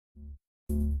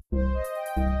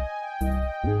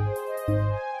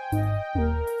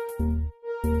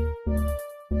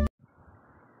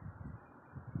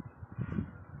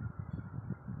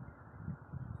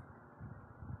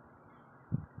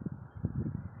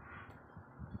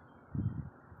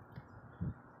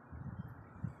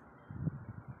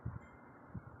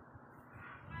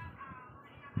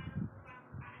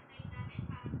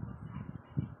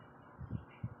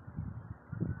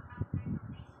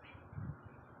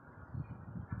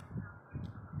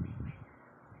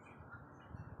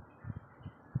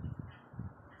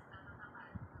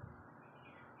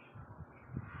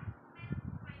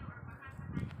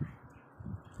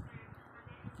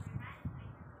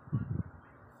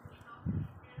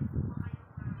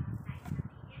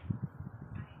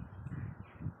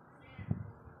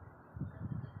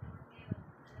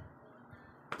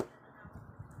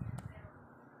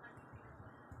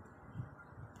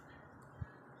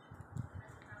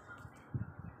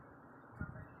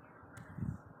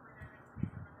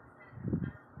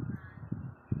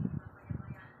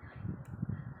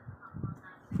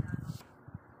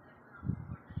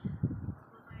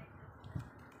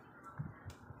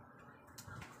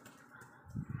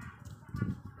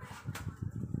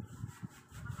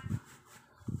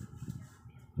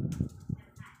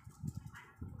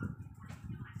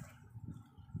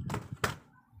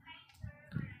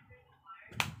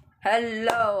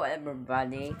Hello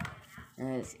everybody,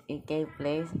 it's EK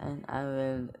Place and I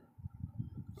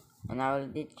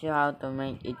will teach you how to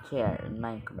make a chair in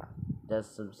Minecraft.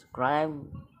 Just subscribe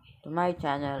to my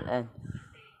channel and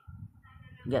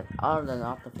get all the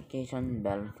notification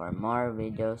bell for more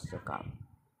videos to come.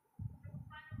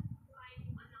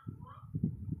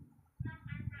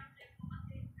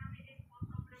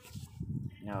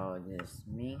 Now this is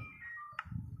me.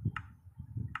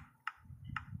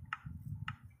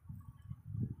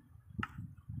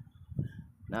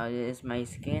 Now this is my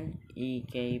skin,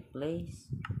 EK Place.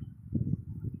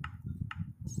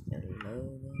 Still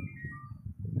loading.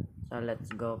 So let's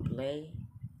go play.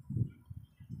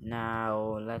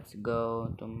 Now let's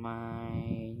go to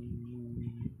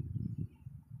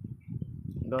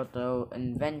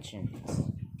inventions.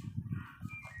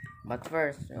 But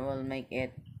first we will make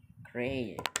it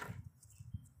creative.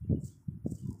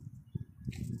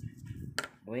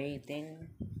 Waiting.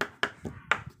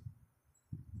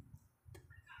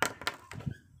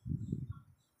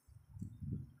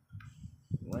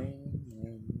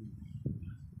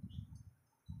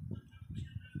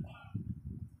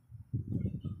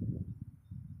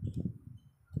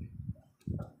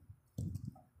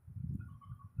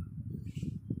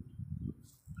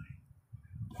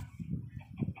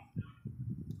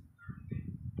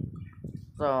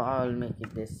 So I'll make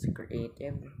it this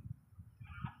creative.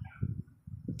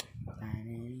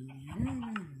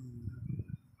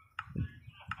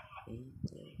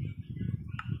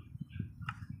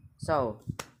 So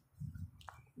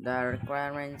the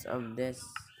requirements of this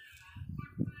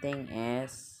thing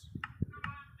is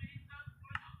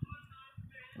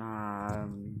a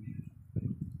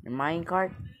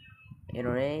minecart, a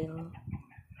rail,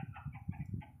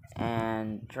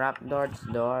 and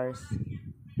doors.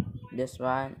 This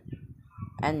one,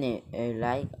 and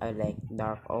I like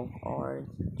dark oak or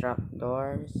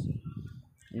trapdoors.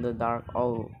 The dark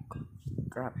oak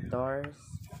trapdoors,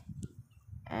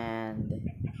 and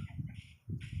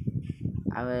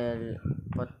I will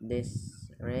put this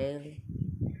rail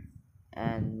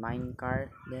and minecart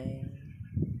there,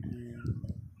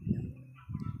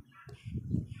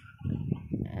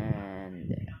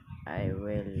 and I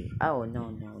will. Oh no,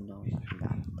 not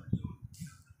that.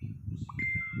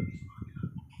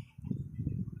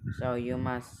 So you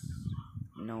must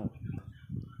no,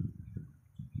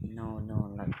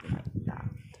 not like that.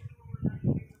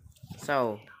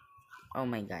 So, oh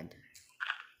my god.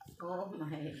 Oh my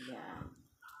god.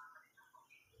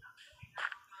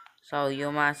 So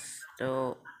you must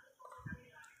do.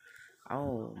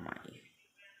 Oh my.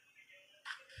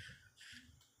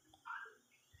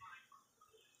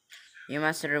 You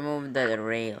must remove the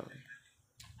rail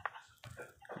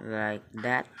like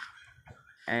that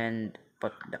and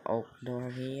put the oak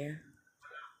door here.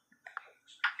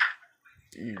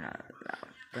 Not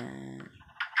like that.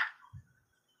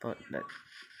 Put the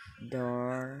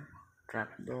door, trap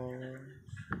door,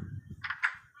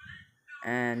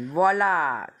 and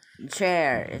voila!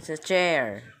 Chair. It's a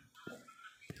chair.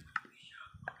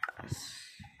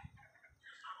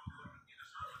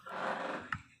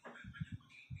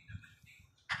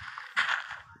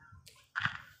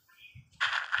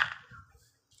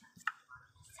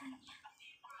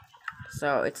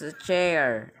 So it's a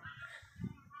chair.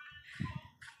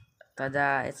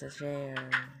 Tada! It's a chair.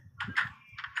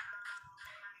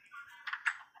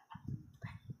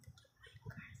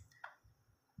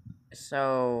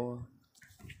 So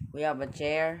we have a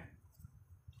chair.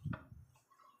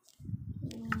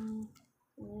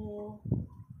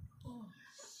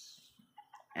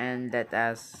 And let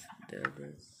us do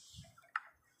this.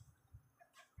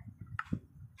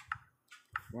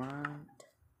 Front.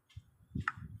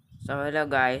 So hello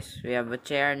guys, we have a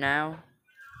chair now.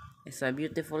 It's a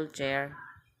beautiful chair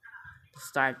to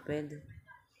start with.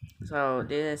 So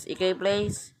this is EK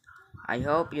Place. I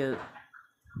hope you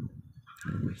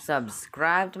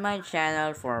subscribe to my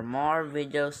channel for more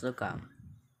videos to come.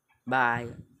 Bye.